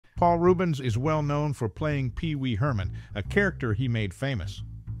Paul Reubens is well known for playing Pee Wee Herman, a character he made famous.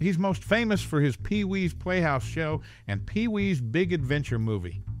 He's most famous for his Pee Wee's Playhouse show and Pee Wee's Big Adventure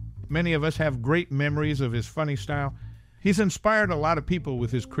movie. Many of us have great memories of his funny style. He's inspired a lot of people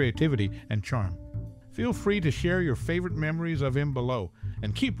with his creativity and charm. Feel free to share your favorite memories of him below,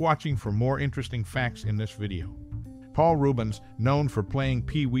 and keep watching for more interesting facts in this video. Paul Reubens, known for playing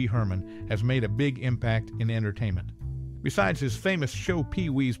Pee Wee Herman, has made a big impact in entertainment. Besides his famous show Pee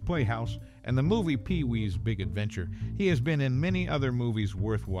Wee's Playhouse and the movie Pee Wee's Big Adventure, he has been in many other movies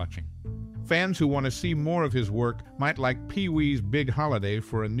worth watching. Fans who want to see more of his work might like Pee Wee's Big Holiday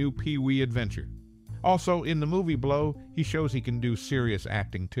for a new Pee Wee adventure. Also, in the movie Blow, he shows he can do serious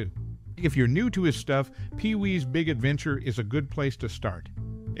acting too. If you're new to his stuff, Pee Wee's Big Adventure is a good place to start.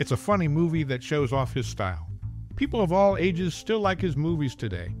 It's a funny movie that shows off his style. People of all ages still like his movies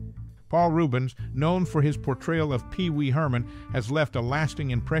today. Paul Reubens, known for his portrayal of Pee Wee Herman, has left a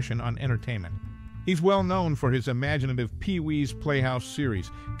lasting impression on entertainment. He's well known for his imaginative Pee Wee's Playhouse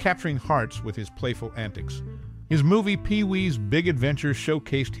series, capturing hearts with his playful antics. His movie Pee Wee's Big Adventure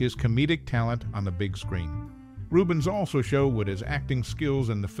showcased his comedic talent on the big screen. Reubens also showed his acting skills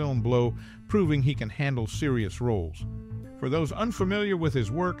in the film Blow, proving he can handle serious roles. For those unfamiliar with his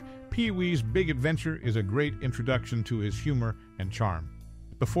work, Pee Wee's Big Adventure is a great introduction to his humor and charm.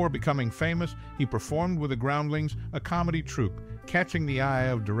 Before becoming famous, he performed with the Groundlings, a comedy troupe, catching the eye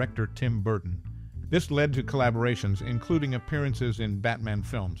of director Tim Burton. This led to collaborations, including appearances in Batman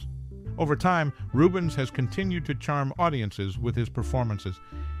films. Over time, Reubens has continued to charm audiences with his performances.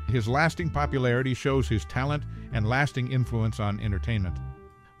 His lasting popularity shows his talent and lasting influence on entertainment.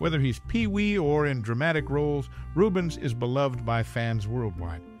 Whether he's Pee Wee or in dramatic roles, Reubens is beloved by fans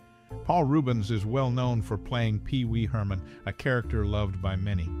worldwide. Paul Reubens is well known for playing Pee Wee Herman, a character loved by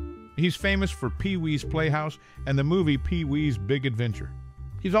many. He's famous for Pee Wee's Playhouse and the movie Pee Wee's Big Adventure.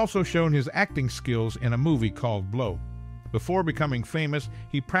 He's also shown his acting skills in a movie called Blow. Before becoming famous,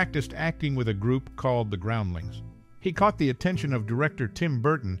 he practiced acting with a group called the Groundlings. He caught the attention of director Tim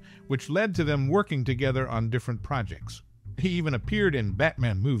Burton, which led to them working together on different projects. He even appeared in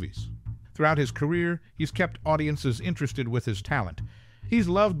Batman movies. Throughout his career, he's kept audiences interested with his talent. He's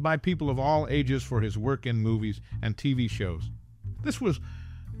loved by people of all ages for his work in movies and TV shows. This was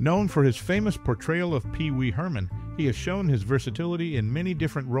known for his famous portrayal of Pee Wee Herman. He has shown his versatility in many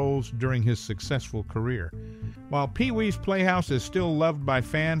different roles during his successful career. While Pee Wee's Playhouse is still loved by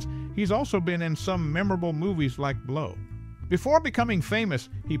fans, he's also been in some memorable movies like Blow. Before becoming famous,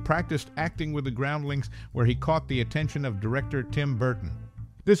 he practiced acting with the Groundlings, where he caught the attention of director Tim Burton.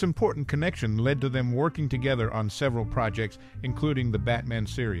 This important connection led to them working together on several projects, including the Batman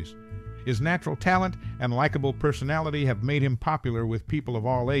series. His natural talent and likable personality have made him popular with people of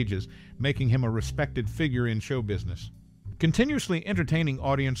all ages, making him a respected figure in show business. Continuously entertaining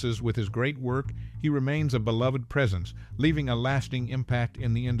audiences with his great work, he remains a beloved presence, leaving a lasting impact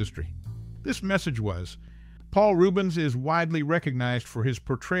in the industry. This message was, Paul Reubens is widely recognized for his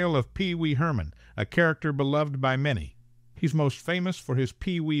portrayal of Pee Wee Herman, a character beloved by many. He's most famous for his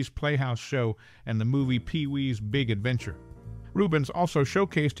Pee Wee's Playhouse show and the movie Pee Wee's Big Adventure. Reubens also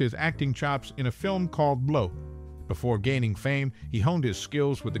showcased his acting chops in a film called Blow. Before gaining fame, he honed his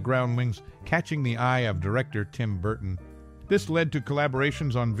skills with the Groundlings, catching the eye of director Tim Burton. This led to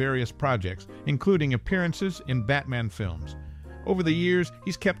collaborations on various projects, including appearances in Batman films. Over the years,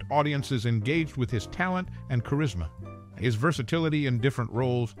 he's kept audiences engaged with his talent and charisma. His versatility in different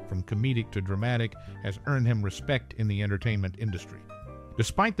roles, from comedic to dramatic, has earned him respect in the entertainment industry.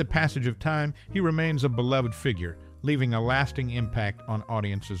 Despite the passage of time, he remains a beloved figure, leaving a lasting impact on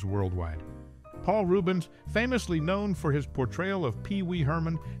audiences worldwide. Paul Reubens, famously known for his portrayal of Pee Wee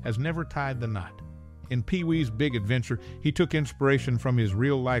Herman, has never tied the knot. In Pee Wee's Big Adventure, he took inspiration from his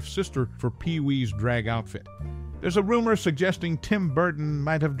real-life sister for Pee Wee's drag outfit. There's a rumor suggesting Tim Burton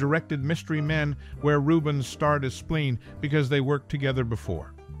might have directed Mystery Men, where Reubens starred as Spleen, because they worked together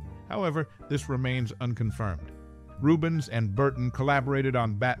before. However, this remains unconfirmed. Reubens and Burton collaborated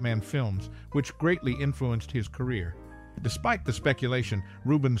on Batman films, which greatly influenced his career. Despite the speculation,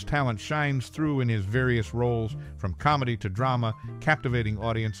 Reubens' talent shines through in his various roles, from comedy to drama, captivating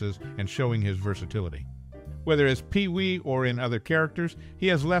audiences and showing his versatility. Whether as Pee Wee or in other characters, he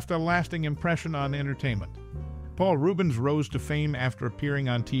has left a lasting impression on entertainment. Paul Reubens rose to fame after appearing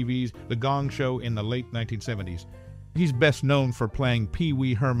on TV's The Gong Show in the late 1970s. He's best known for playing Pee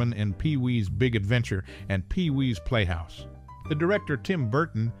Wee Herman in Pee Wee's Big Adventure and Pee Wee's Playhouse. The director Tim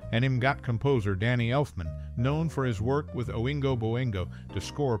Burton and MGOT composer Danny Elfman, known for his work with Oingo Boingo to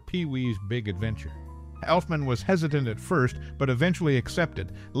score Pee Wee's Big Adventure. Elfman was hesitant at first, but eventually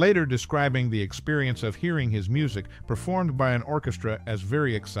accepted, later describing the experience of hearing his music performed by an orchestra as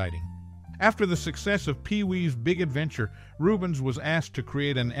very exciting. After the success of Pee-wee's Big Adventure, Reubens was asked to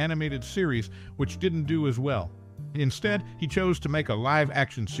create an animated series which didn't do as well. Instead, he chose to make a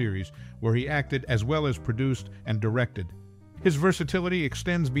live-action series where he acted as well as produced and directed. His versatility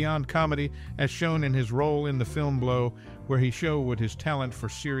extends beyond comedy, as shown in his role in the film Blow, where he showed his talent for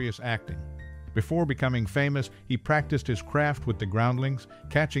serious acting. Before becoming famous, he practiced his craft with the Groundlings,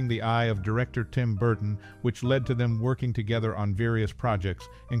 catching the eye of director Tim Burton, which led to them working together on various projects,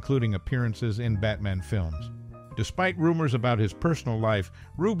 including appearances in Batman films. Despite rumors about his personal life,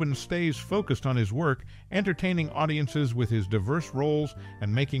 Reubens stays focused on his work, entertaining audiences with his diverse roles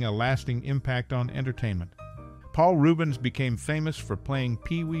and making a lasting impact on entertainment. Paul Reubens became famous for playing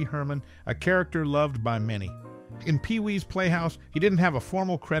Pee-wee Herman, a character loved by many. In Pee-wee's Playhouse, he didn't have a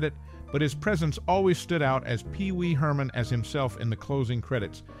formal credit, but his presence always stood out as Pee-wee Herman as himself in the closing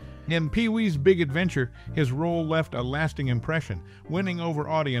credits. In Pee-wee's Big Adventure, his role left a lasting impression, winning over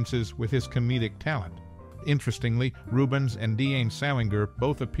audiences with his comedic talent. Interestingly, Reubens and Diane Salinger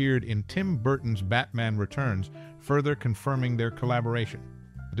both appeared in Tim Burton's Batman Returns, further confirming their collaboration.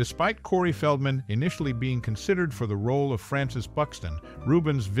 Despite Corey Feldman initially being considered for the role of Francis Buxton,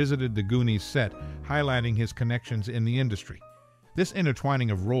 Reubens visited the Goonies set, highlighting his connections in the industry. This intertwining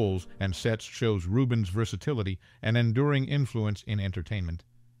of roles and sets shows Reubens' versatility and enduring influence in entertainment.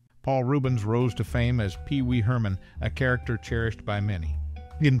 Paul Reubens rose to fame as Pee-wee Herman, a character cherished by many.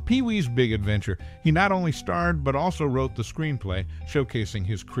 In Pee-wee's Big Adventure, he not only starred but also wrote the screenplay, showcasing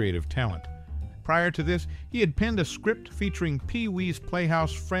his creative talent. Prior to this, he had penned a script featuring Pee-wee's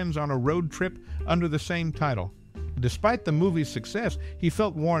Playhouse friends on a road trip under the same title. Despite the movie's success, he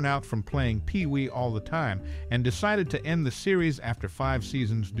felt worn out from playing Pee-wee all the time and decided to end the series after 5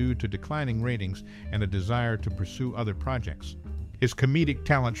 seasons due to declining ratings and a desire to pursue other projects. His comedic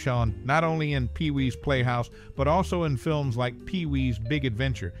talent shone not only in Pee-wee's Playhouse, but also in films like Pee-wee's Big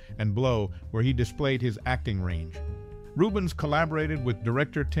Adventure and Blow, where he displayed his acting range. Reubens collaborated with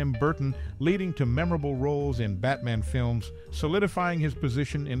director Tim Burton, leading to memorable roles in Batman films, solidifying his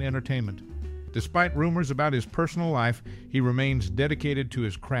position in entertainment. Despite rumors about his personal life, he remains dedicated to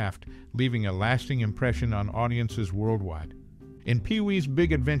his craft, leaving a lasting impression on audiences worldwide. In Pee-wee's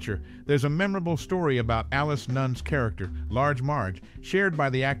Big Adventure, there's a memorable story about Alice Nunn's character, Large Marge, shared by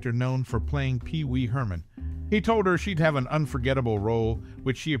the actor known for playing Pee-wee Herman. He told her she'd have an unforgettable role,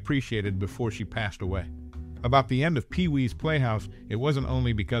 which she appreciated before she passed away. About the end of Pee-wee's Playhouse, it wasn't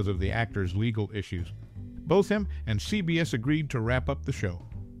only because of the actor's legal issues. Both him and CBS agreed to wrap up the show.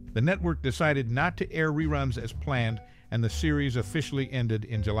 The network decided not to air reruns as planned, and the series officially ended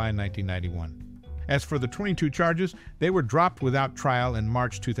in July 1991. As for the 22 charges, they were dropped without trial in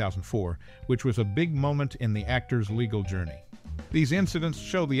March 2004, which was a big moment in the actor's legal journey. These incidents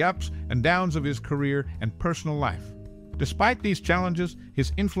show the ups and downs of his career and personal life. Despite these challenges,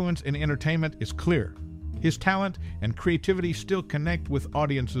 his influence in entertainment is clear. His talent and creativity still connect with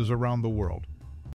audiences around the world.